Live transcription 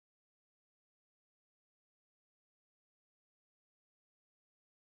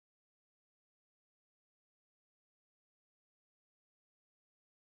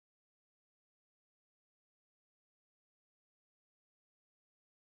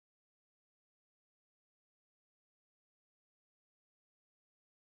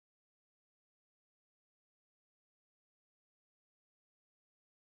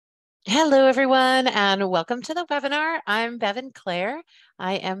Hello, everyone, and welcome to the webinar. I'm Bevin Clare.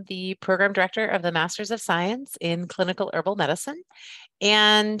 I am the Program Director of the Masters of Science in Clinical Herbal Medicine.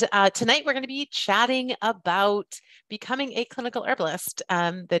 And tonight we're going to be chatting about becoming a clinical herbalist,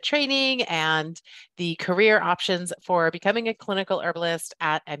 the training and the career options for becoming a clinical herbalist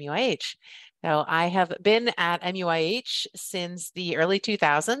at MUIH. So I have been at MUIH since the early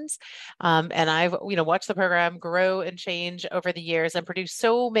 2000s, and I've watched the program grow and change over the years and produce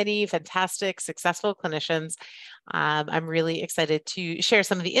so many fantastic, successful clinicians. I'm really excited to share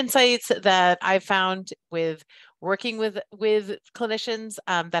some of the insights that I've found with working with clinicians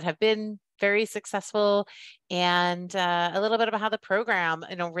that have been very successful, and a little bit about how the program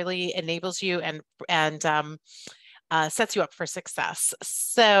really enables you and sets you up for success.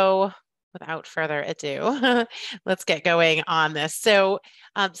 So without further ado, let's get going on this. So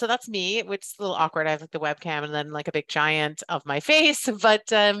that's me, which is a little awkward. I have like the webcam and then like a big giant of my face, but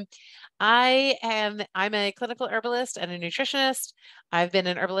I'm a clinical herbalist and a nutritionist. I've been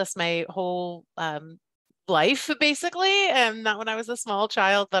an herbalist my whole life, basically. And not when I was a small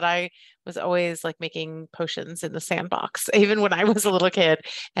child, but I was always like making potions in the sandbox, even when I was a little kid,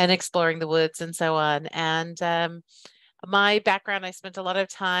 and exploring the woods and so on. And my background, I spent a lot of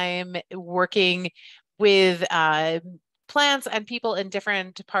time working with plants and people in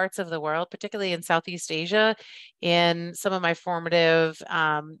different parts of the world, particularly in Southeast Asia, in some of my formative,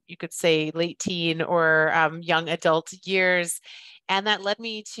 you could say late teen or young adult years. And that led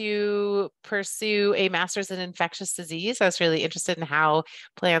me to pursue a master's in infectious disease. I was really interested in how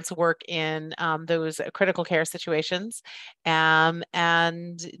plants work in those critical care situations. And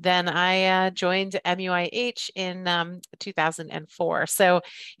then I joined MUIH in 2004. So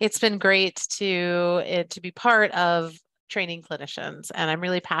it's been great to be part of training clinicians. And I'm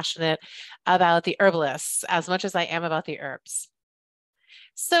really passionate about the herbalists as much as I am about the herbs.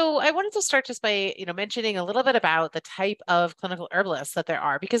 So I wanted to start just by, mentioning a little bit about the type of clinical herbalists that there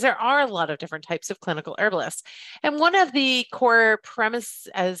are, because there are a lot of different types of clinical herbalists. And one of the core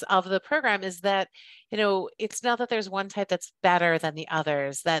premises of the program is that, it's not that there's one type that's better than the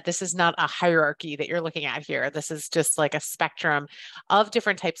others, that this is not a hierarchy that you're looking at here. This is just like a spectrum of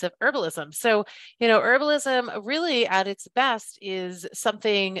different types of herbalism. So, herbalism really at its best is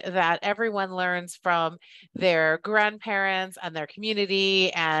something that everyone learns from their grandparents and their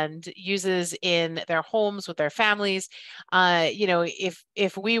community and uses in their homes with their families.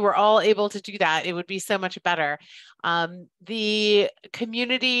 If we were all able to do that, it would be so much better. The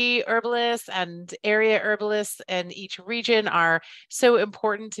community herbalists and area herbalists in each region are so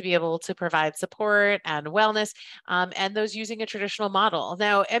important to be able to provide support and wellness, and those using a traditional model.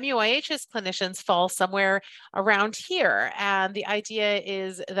 Now, MUIH's clinicians fall somewhere around here, and the idea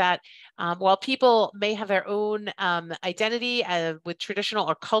is that while people may have their own identity with traditional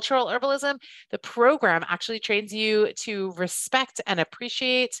or cultural herbalism, the program actually trains you to respect and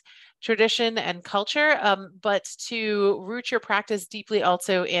appreciate tradition and culture, but to root your practice deeply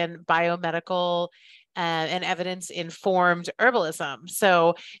also in biomedical and evidence-informed herbalism.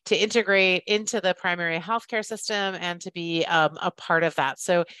 So to integrate into the primary healthcare system and to be a part of that.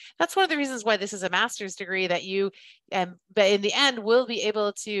 So that's one of the reasons why this is a master's degree, that you, but in the end, will be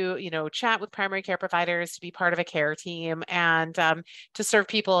able to, chat with primary care providers, to be part of a care team, and to serve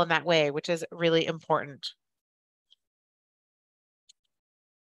people in that way, which is really important.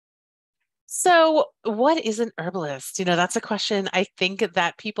 So, what is an herbalist? That's a question I think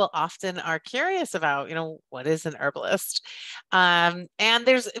that people often are curious about. What is an herbalist? And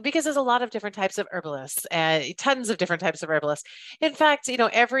because there's a lot of different types of herbalists, tons of different types of herbalists. In fact,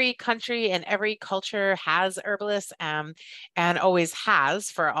 every country and every culture has herbalists, and always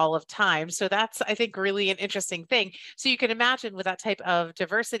has for all of time. So that's, I think, really an interesting thing. So you can imagine with that type of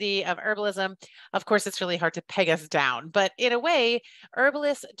diversity of herbalism, of course, it's really hard to peg us down. But in a way,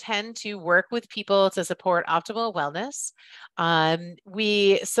 herbalists tend to work with people to support optimal wellness.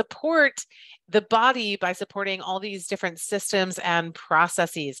 We support the body by supporting all these different systems and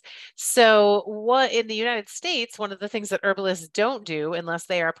processes. So, what in the United States, one of the things that herbalists don't do, unless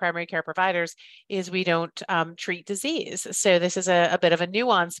they are primary care providers, is we don't treat disease. So, this is a bit of a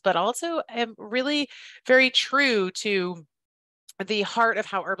nuance, but also really very true to the heart of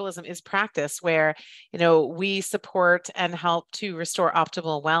how herbalism is practiced, where we support and help to restore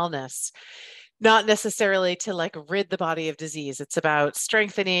optimal wellness, not necessarily to like rid the body of disease. It's about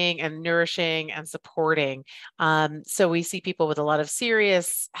strengthening and nourishing and supporting. So we see people with a lot of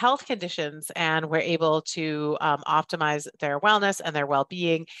serious health conditions, and we're able to optimize their wellness and their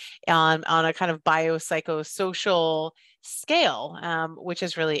well-being on a kind of biopsychosocial scale, which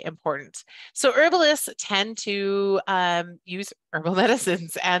is really important. So herbalists tend to use herbal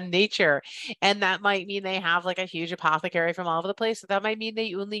medicines and nature, and that might mean they have like a huge apothecary from all over the place. So that might mean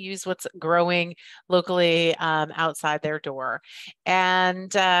they only use what's growing locally outside their door.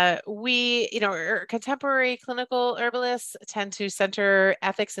 And contemporary clinical herbalists tend to center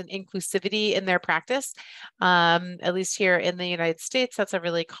ethics and inclusivity in their practice. At least here in the United States, that's a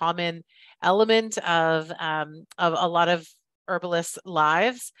really common element of a lot of herbalists'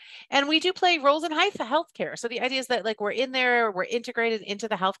 lives. And we do play roles in healthcare. So the idea is that like we're in there, we're integrated into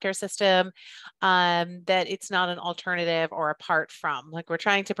the healthcare system, that it's not an alternative or apart from. Like we're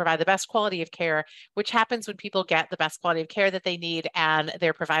trying to provide the best quality of care, which happens when people get the best quality of care that they need and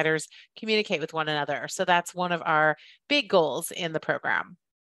their providers communicate with one another. So that's one of our big goals in the program.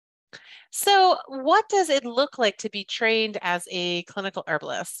 So, what does it look like to be trained as a clinical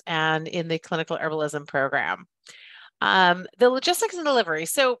herbalist and in the clinical herbalism program? The logistics and delivery.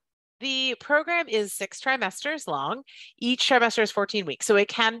 So, the program is 6 trimesters long. Each trimester is 14 weeks. So, it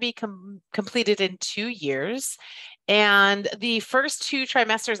can be completed in 2 years. And the first 2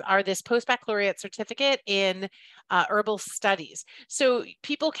 trimesters are this post-baccalaureate certificate in herbal studies. So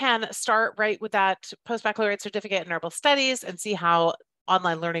people can start right with that post-baccalaureate certificate in herbal studies and see how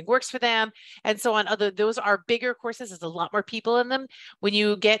online learning works for them and so on. Those are bigger courses. There's a lot more people in them. When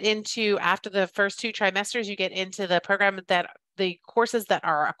you get into, after the first 2 trimesters, you get into the program that the courses that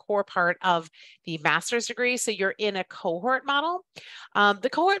are a core part of the master's degree. So you're in a cohort model. The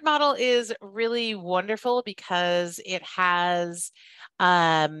cohort model is really wonderful because it has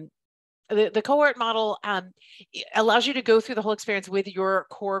the cohort model allows you to go through the whole experience with your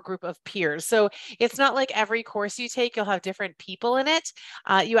core group of peers. So it's not like every course you take, you'll have different people in it.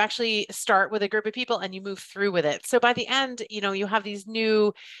 You actually start with a group of people and you move through with it. So by the end, you have these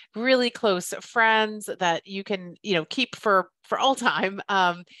new, really close friends that you can, keep for all time.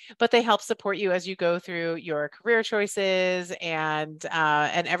 But they help support you as you go through your career choices and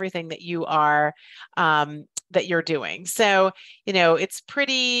everything that you're doing. So it's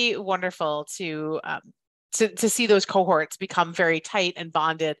pretty wonderful to see those cohorts become very tight and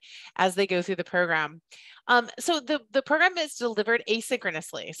bonded as they go through the program. So the program is delivered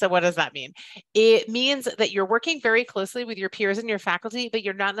asynchronously. So what does that mean? It means that you're working very closely with your peers and your faculty, but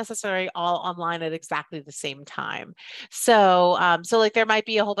you're not necessarily all online at exactly the same time. So like there might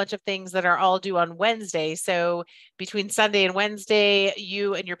be a whole bunch of things that are all due on Wednesday. So between Sunday and Wednesday,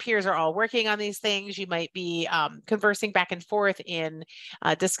 you and your peers are all working on these things. You might be conversing back and forth in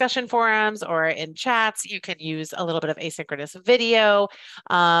discussion forums or in chats. You can use a little bit of asynchronous video,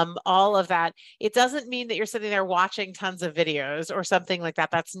 all of that. It doesn't mean that you're sitting there watching tons of videos or something like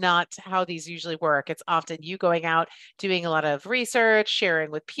that. That's not how these usually work. It's often you going out, doing a lot of research, sharing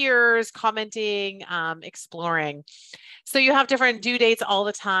with peers, commenting, exploring. So you have different due dates all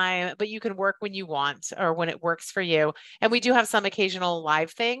the time, but you can work when you want or when it works for you. And we do have some occasional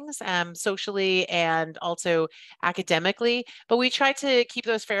live things, socially and also academically, but we try to keep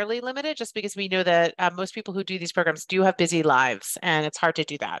those fairly limited just because we know that most people who do these programs do have busy lives and it's hard to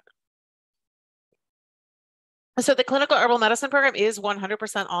do that. So the clinical herbal medicine program is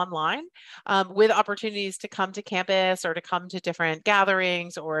 100% online, with opportunities to come to campus or to come to different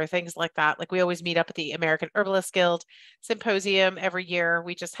gatherings or things like that. Like we always meet up at the American Herbalist Guild Symposium every year.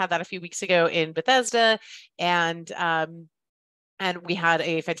 We just had that a few weeks ago in Bethesda, and we had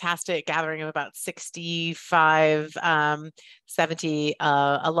a fantastic gathering of about 65, 70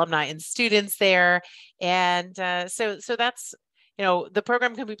 alumni and students there. And so that's the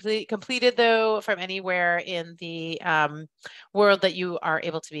program can be completed though from anywhere in the world that you are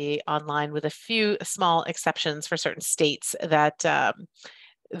able to be online, with a few small exceptions for certain states that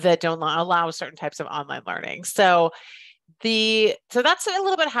don't allow certain types of online learning. So that's a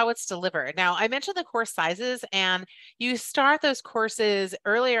little bit how it's delivered. Now, I mentioned the course sizes, and you start those courses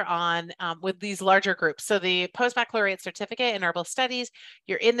earlier on with these larger groups. So the post-baccalaureate certificate in herbal studies,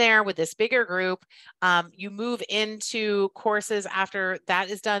 you're in there with this bigger group. You move into courses after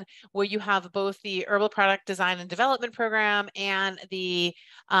that is done, where you have both the herbal product design and development program and the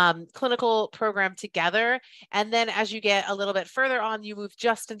clinical program together. And then as you get a little bit further on, you move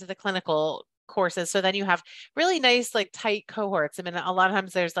just into the clinical courses. So then you have really nice, like tight cohorts. I mean, a lot of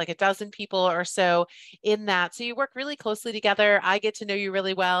times there's like a dozen people or so in that. So you work really closely together. I get to know you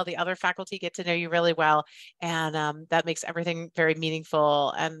really well. The other faculty get to know you really well. And that makes everything very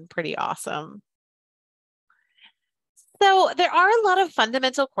meaningful and pretty awesome. So there are a lot of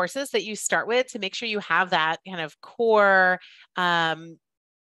fundamental courses that you start with to make sure you have that kind of core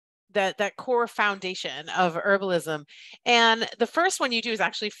that core foundation of herbalism. And the first one you do is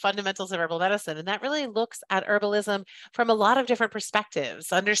actually Fundamentals of Herbal Medicine. And that really looks at herbalism from a lot of different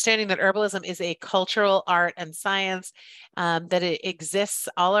perspectives, understanding that herbalism is a cultural art and science, that it exists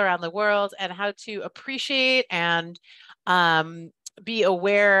all around the world, and how to appreciate and be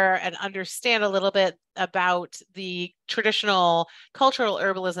aware and understand a little bit about the traditional cultural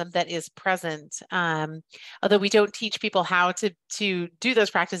herbalism that is present. Although we don't teach people how to do those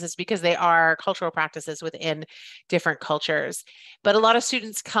practices because they are cultural practices within different cultures. But a lot of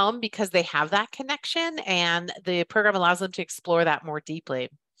students come because they have that connection, and the program allows them to explore that more deeply.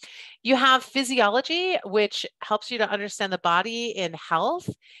 You have physiology, which helps you to understand the body in health.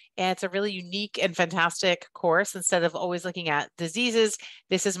 And it's a really unique and fantastic course. Instead of always looking at diseases,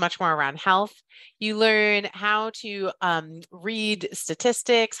 this is much more around health. You learn how to read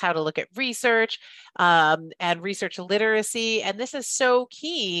statistics, how to look at research, and research literacy. And this is so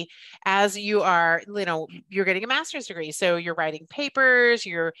key as you are, you're getting a master's degree. So you're writing papers,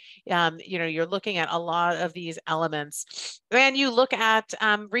 you're looking at a lot of these elements. And you look at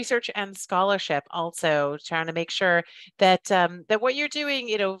research and scholarship also, trying to make sure that that what you're doing,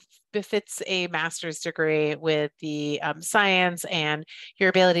 befits a master's degree with the science and your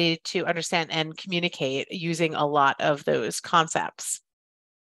ability to understand and communicate using a lot of those concepts.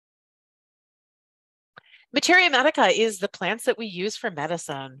 Materia medica is the plants that we use for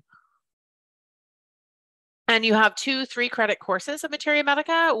medicine. And you have 2 3-credit courses of Materia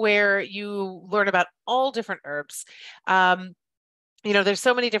medica where you learn about all different herbs. There's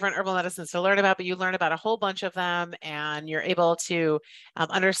so many different herbal medicines to learn about, but you learn about a whole bunch of them, and you're able to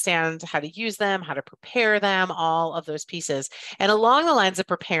understand how to use them, how to prepare them, all of those pieces. And along the lines of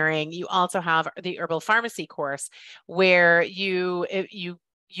preparing, you also have the herbal pharmacy course where you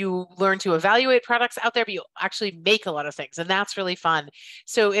learn to evaluate products out there, but you actually make a lot of things. And that's really fun.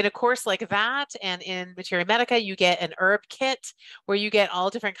 So in a course like that, and in Materia medica, you get an herb kit where you get all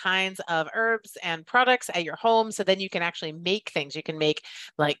different kinds of herbs and products at your home. So then you can actually make things. You can make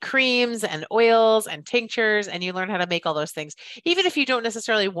like creams and oils and tinctures, and you learn how to make all those things. Even if you don't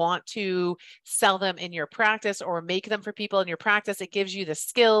necessarily want to sell them in your practice or make them for people in your practice, it gives you the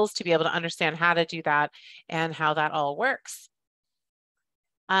skills to be able to understand how to do that and how that all works.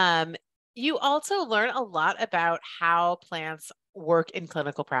 You also learn a lot about how plants work in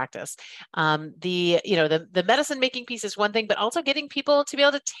clinical practice. The medicine making piece is one thing, but also getting people to be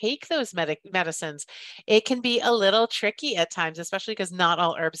able to take those medicines. It can be a little tricky at times, especially because not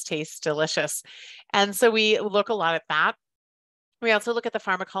all herbs taste delicious. And so we look a lot at that. We also look at the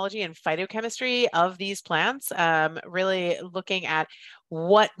pharmacology and phytochemistry of these plants, really looking at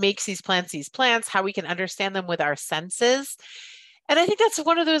what makes these plants, how we can understand them with our senses. And I think that's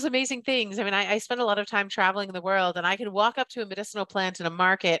one of those amazing things. I mean, I spend a lot of time traveling in the world, and I can walk up to a medicinal plant in a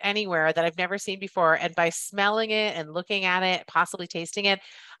market anywhere that I've never seen before. And by smelling it and looking at it, possibly tasting it,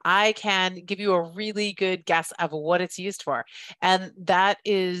 I can give you a really good guess of what it's used for. And that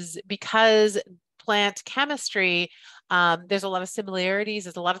is because plant chemistry, there's a lot of similarities.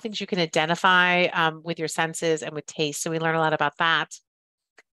 There's a lot of things you can identify with your senses and with taste. So we learn a lot about that.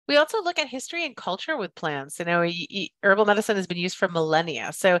 We also look at history and culture with plants. Herbal medicine has been used for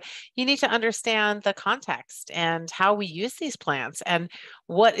millennia. So you need to understand the context and how we use these plants and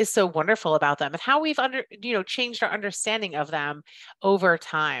what is so wonderful about them and how we've changed our understanding of them over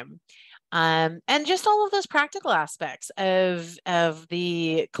time. And just all of those practical aspects of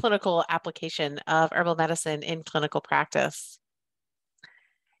the clinical application of herbal medicine in clinical practice.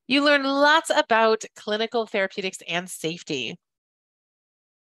 You learn lots about clinical therapeutics and safety.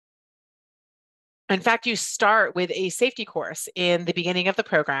 In fact, you start with a safety course in the beginning of the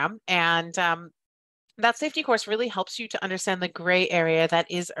program, and that safety course really helps you to understand the gray area that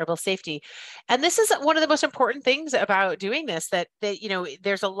is herbal safety. And this is one of the most important things about doing this, that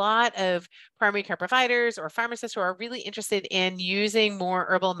there's a lot of primary care providers or pharmacists who are really interested in using more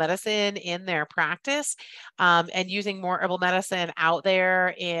herbal medicine in their practice, and using more herbal medicine out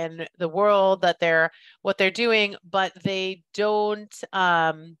there in the world, what they're doing, but they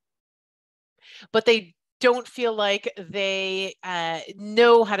don't feel like they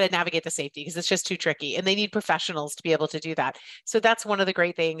know how to navigate the safety because it's just too tricky, and they need professionals to be able to do that. So that's one of the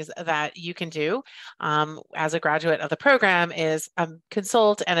great things that you can do as a graduate of the program is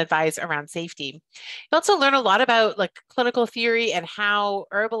consult and advise around safety. You also learn a lot about like clinical theory and how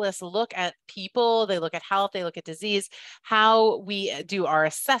herbalists look at people. They look at health, they look at disease, how we do our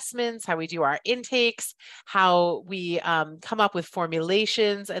assessments, how we do our intakes, how we come up with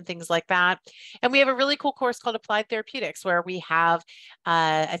formulations and things like that. And we have a really cool whole course called Applied Therapeutics, where we have,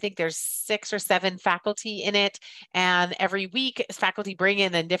 I think there's 6 or 7 faculty in it. And every week, faculty bring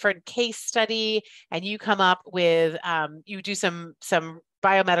in a different case study, and you come up with, you do some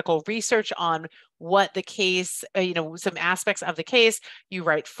biomedical research on what the case, some aspects of the case. You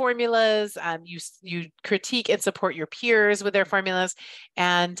write formulas, you critique and support your peers with their formulas,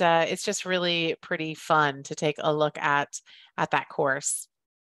 and it's just really pretty fun to take a look at that course.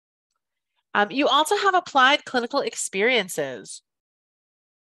 You also have applied clinical experiences.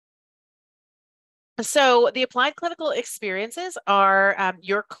 So the applied clinical experiences are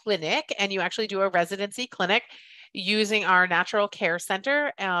your clinic, and you actually do a residency clinic using our natural care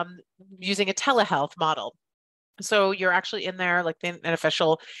center, using a telehealth model. So you're actually in there like an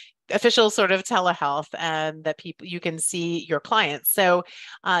official sort of telehealth, and that people, you can see your clients. So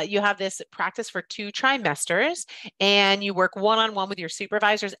you have this practice for 2 trimesters, and you work one-on-one with your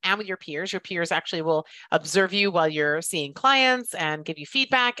supervisors and with your peers. Your peers actually will observe you while you're seeing clients and give you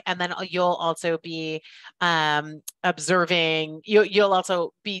feedback. And then you'll also be observing, you'll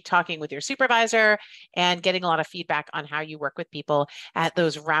also be talking with your supervisor and getting a lot of feedback on how you work with people at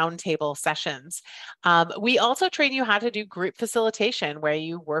those roundtable sessions. We also train you how to do group facilitation, where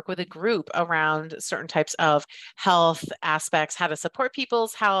you work with a group around certain types of health aspects, how to support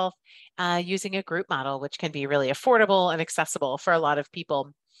people's health using a group model, which can be really affordable and accessible for a lot of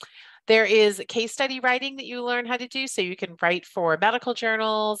people. There is case study writing that you learn how to do, so you can write for medical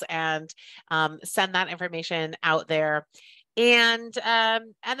journals and send that information out there. And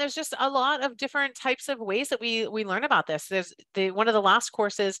there's just a lot of different types of ways that we learn about this. There's one of the last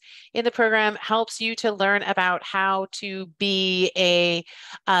courses in the program helps you to learn about how to be a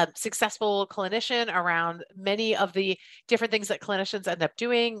successful clinician around many of the different things that clinicians end up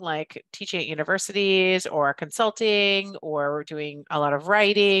doing, like teaching at universities or consulting or doing a lot of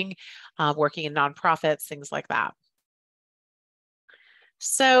writing, working in nonprofits, things like that.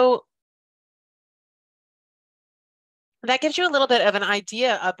 So that gives you a little bit of an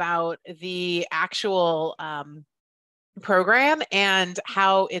idea about the actual program and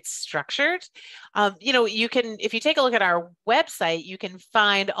how it's structured. You can, if you take a look at our website, you can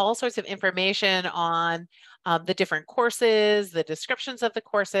find all sorts of information on the different courses, the descriptions of the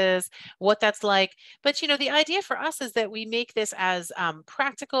courses, what that's like. But, the idea for us is that we make this as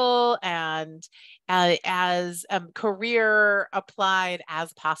practical and as career applied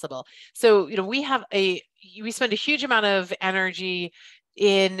as possible. So, we spend a huge amount of energy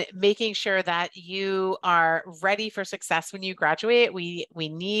in making sure that you are ready for success when you graduate. We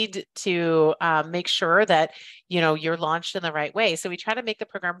need to make sure that you're launched in the right way. So we try to make the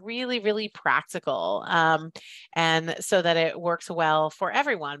program really, really practical, and so that it works well for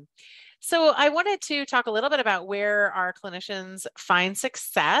everyone. So I wanted to talk a little bit about where our clinicians find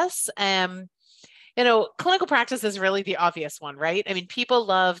success. Clinical practice is really the obvious one, right? I mean, people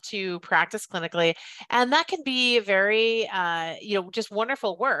love to practice clinically, and that can be very, just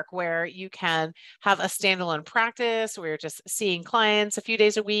wonderful work where you can have a standalone practice where you're just seeing clients a few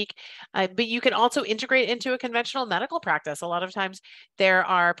days a week, but you can also integrate into a conventional medical practice. A lot of times there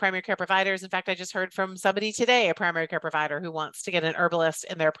are primary care providers. In fact, I just heard from somebody today, a primary care provider who wants to get an herbalist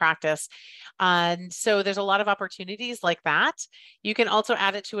in their practice. And so there's a lot of opportunities like that. You can also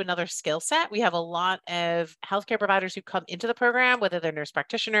add it to another skill set. We have a lot of healthcare providers who come into the program, whether they're nurse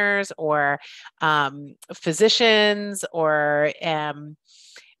practitioners or physicians or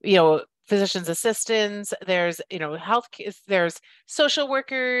physician's assistants. There's there's social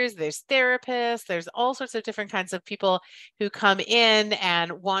workers, there's therapists, there's all sorts of different kinds of people who come in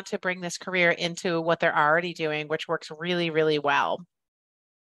and want to bring this career into what they're already doing, which works really, really well.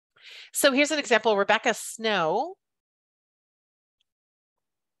 So here's an example. Rebecca Snow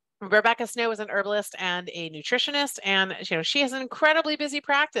is an herbalist and a nutritionist, and she has an incredibly busy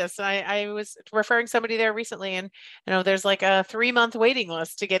practice. I was referring somebody there recently, and there's like a 3-month waiting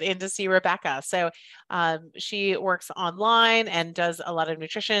list to get in to see Rebecca. So she works online and does a lot of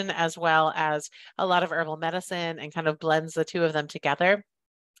nutrition as well as a lot of herbal medicine, and kind of blends the two of them together.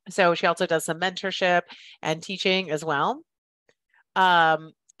 So she also does some mentorship and teaching as well.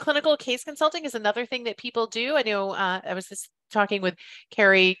 Clinical case consulting is another thing that people do. I know I was just talking with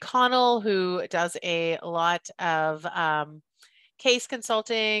Carrie Connell, who does a lot of case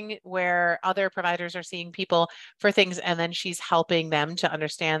consulting where other providers are seeing people for things, and then she's helping them to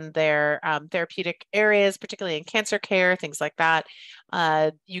understand their therapeutic areas, particularly in cancer care, things like that.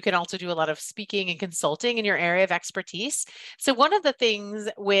 You can also do a lot of speaking and consulting in your area of expertise. So one of the things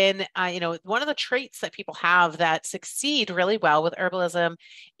when, one of the traits that people have that succeed really well with herbalism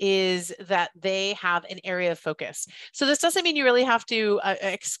is that they have an area of focus. So this doesn't mean you really have to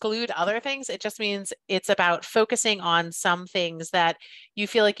exclude other things. It just means it's about focusing on some things that you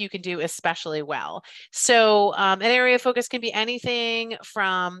feel like you can do especially well. So an area of focus can be anything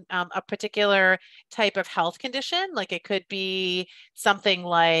from a particular type of health condition, like it could be something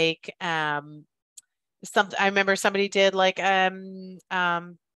like I remember somebody did like uh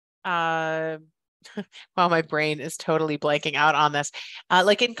well, my brain is totally blanking out on this.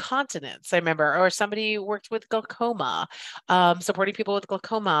 Like incontinence, I remember, or somebody worked with glaucoma, supporting people with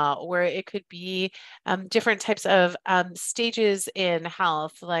glaucoma, where it could be different types of stages in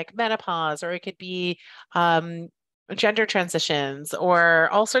health, like menopause, or it could be gender transitions, or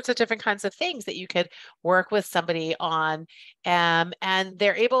all sorts of different kinds of things that you could work with somebody on. And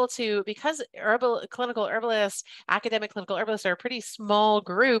they're able to, because clinical herbalists, academic clinical herbalists are a pretty small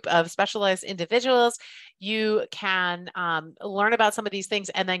group of specialized individuals. You can learn about some of these things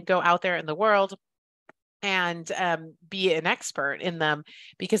and then go out there in the world and be an expert in them,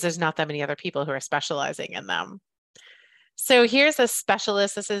 because there's not that many other people who are specializing in them. So here's a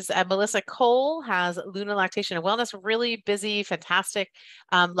specialist. This is Melissa Cole, has Luna Lactation and Wellness, really busy, fantastic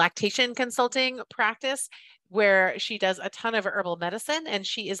lactation consulting practice where she does a ton of herbal medicine, and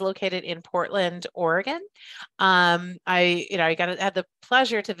she is located in Portland, Oregon. I had the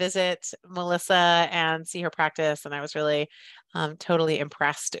pleasure to visit Melissa and see her practice, and I was really totally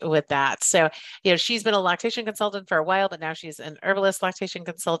impressed with that. So, she's been a lactation consultant for a while, but now she's an herbalist lactation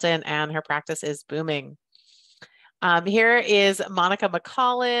consultant, and her practice is booming. Here is Monica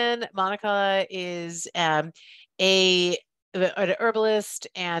McCollin. Monica is an herbalist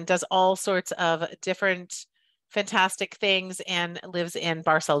and does all sorts of different fantastic things, and lives in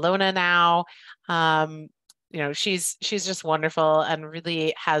Barcelona now. She's just wonderful and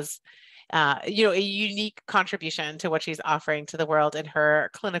really has a unique contribution to what she's offering to the world in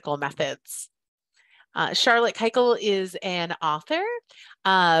her clinical methods. Charlotte Keichel is an author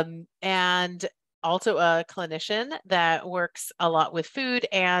and also a clinician that works a lot with food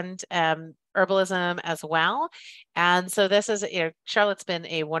and herbalism as well. And so this is, Charlotte's been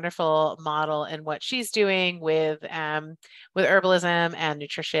a wonderful model in what she's doing with herbalism and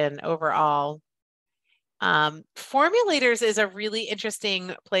nutrition overall. Formulators is a really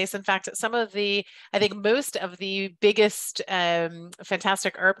interesting place. In fact, I think most of the biggest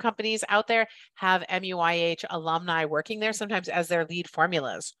fantastic herb companies out there have MUIH alumni working there, sometimes as their lead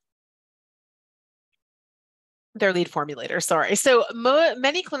formulators. Sorry. So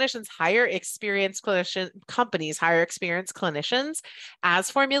many clinicians hire experienced companies hire experienced clinicians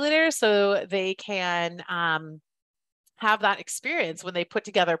as formulators, so they can have that experience when they put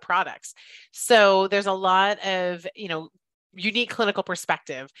together products. So there's a lot of, unique clinical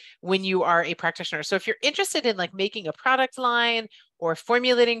perspective when you are a practitioner. So if you're interested in like making a product line or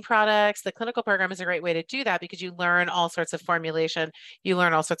formulating products, the clinical program is a great way to do that, because you learn all sorts of formulation, you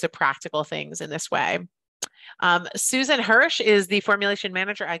learn all sorts of practical things in this way. Susan Hirsch is the formulation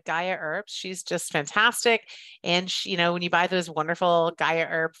manager at Gaia Herbs. She's just fantastic. And she, when you buy those wonderful Gaia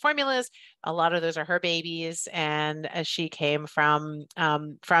Herb formulas, a lot of those are her babies. And she came from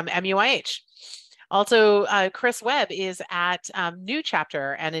MUIH. Also, Chris Webb is at New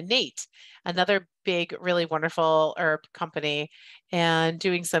Chapter and Innate, another big, really wonderful herb company, and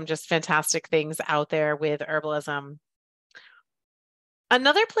doing some just fantastic things out there with herbalism.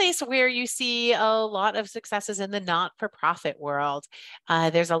 Another place where you see a lot of successes in the not-for-profit world.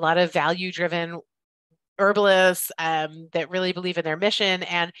 There's a lot of value-driven herbalists that really believe in their mission.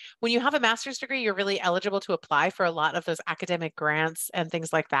 And when you have a master's degree, you're really eligible to apply for a lot of those academic grants and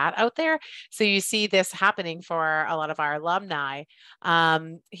things like that out there. So you see this happening for a lot of our alumni.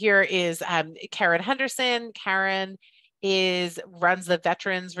 Here is Karen Henderson. Karen runs the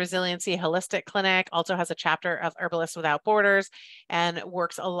Veterans Resiliency Holistic Clinic, also has a chapter of Herbalists Without Borders, and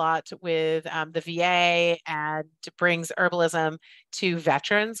works a lot with the VA and brings herbalism to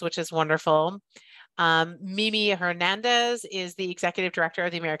veterans, which is wonderful. Mimi Hernandez is the executive director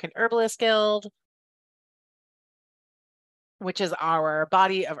of the American Herbalist Guild, which is our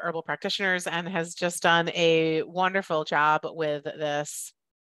body of herbal practitioners, and has just done a wonderful job with this.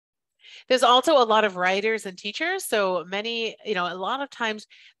 There's also a lot of writers and teachers. So many, a lot of times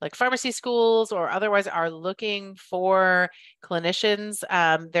like pharmacy schools or otherwise are looking for clinicians.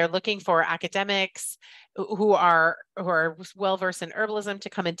 They're looking for academics who are well versed in herbalism to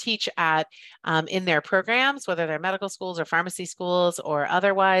come and teach at in their programs, whether they're medical schools or pharmacy schools or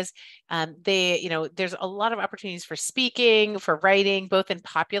otherwise. There's a lot of opportunities for speaking, for writing, both in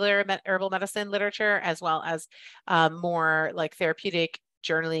popular herbal medicine literature as well as more like therapeutic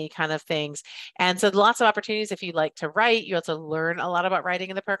journaling kind of things. And so lots of opportunities if you like to write. You also learn a lot about writing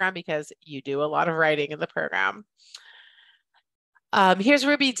in the program because you do a lot of writing in the program. Here's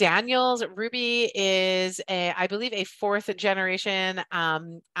Ruby Daniels. Ruby is, I believe, a fourth generation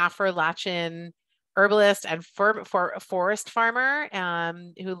Appalachian herbalist and for a forest farmer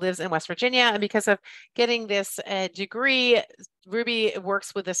who lives in West Virginia. And because of getting this degree, Ruby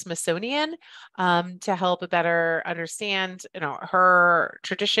works with the Smithsonian to help better understand, her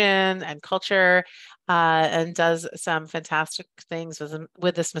tradition and culture, and does some fantastic things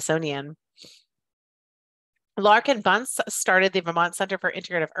with the Smithsonian. Larkin Bunce started the Vermont Center for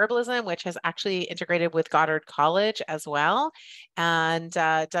Integrative Herbalism, which has actually integrated with Goddard College as well, and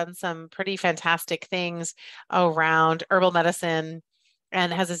done some pretty fantastic things around herbal medicine,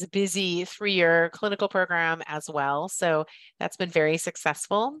 and has this busy 3-year clinical program as well. So that's been very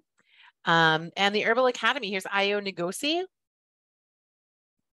successful. And the Herbal Academy, here's Io Ngozi.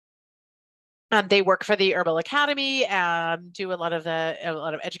 They work for the Herbal Academy, do a lot of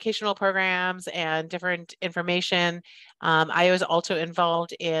educational programs and different information. I was also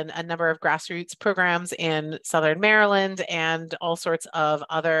involved in a number of grassroots programs in Southern Maryland and all sorts of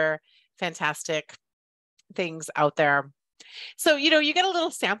other fantastic things out there. So, you get a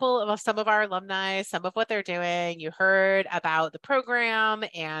little sample of some of our alumni, some of what they're doing. You heard about the program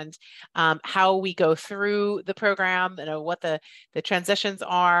and how we go through the program, what the transitions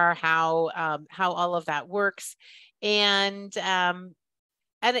are, how all of that works. And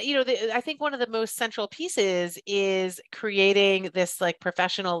I think one of the most central pieces is creating this like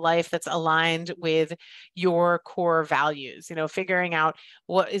professional life that's aligned with your core values, figuring out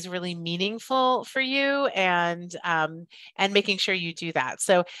what is really meaningful for you and making sure you do that.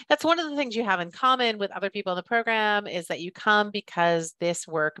 So that's one of the things you have in common with other people in the program is that you come because this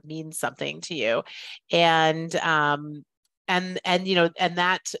work means something to you. And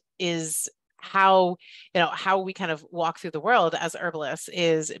that is how we kind of walk through the world as herbalists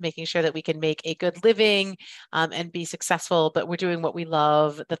is making sure that we can make a good living and be successful, but we're doing what we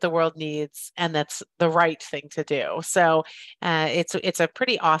love, that the world needs, and that's the right thing to do. So it's a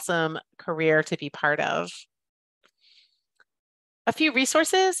pretty awesome career to be part of. A few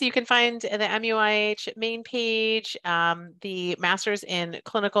resources you can find in the MUIH main page, the Masters in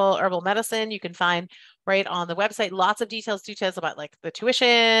Clinical Herbal Medicine, you can find right on the website, lots of details about like the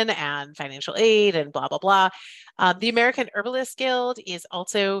tuition and financial aid and blah, blah, blah. The American Herbalist Guild is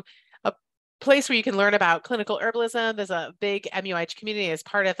also a place where you can learn about clinical herbalism. There's a big MUIH community as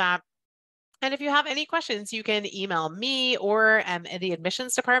part of that. And if you have any questions, you can email me or the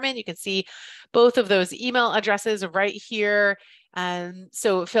admissions department. You can see both of those email addresses right here.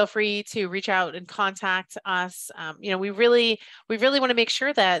 So feel free to reach out and contact us. We really want to make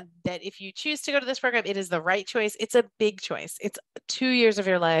sure that if you choose to go to this program, it is the right choice. It's a big choice. It's 2 years of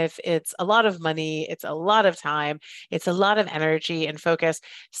your life. It's a lot of money. It's a lot of time. It's a lot of energy and focus.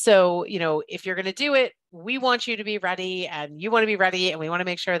 So, if you're going to do it, we want you to be ready and you want to be ready. And we want to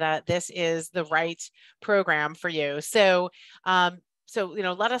make sure that this is the right program for you. So,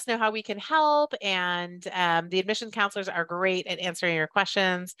 let us know how we can help. And the admission counselors are great at answering your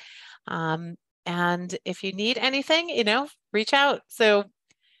questions. And if you need anything, reach out. So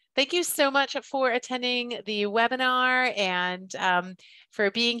thank you so much for attending the webinar and for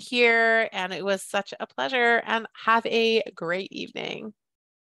being here. And it was such a pleasure, and have a great evening.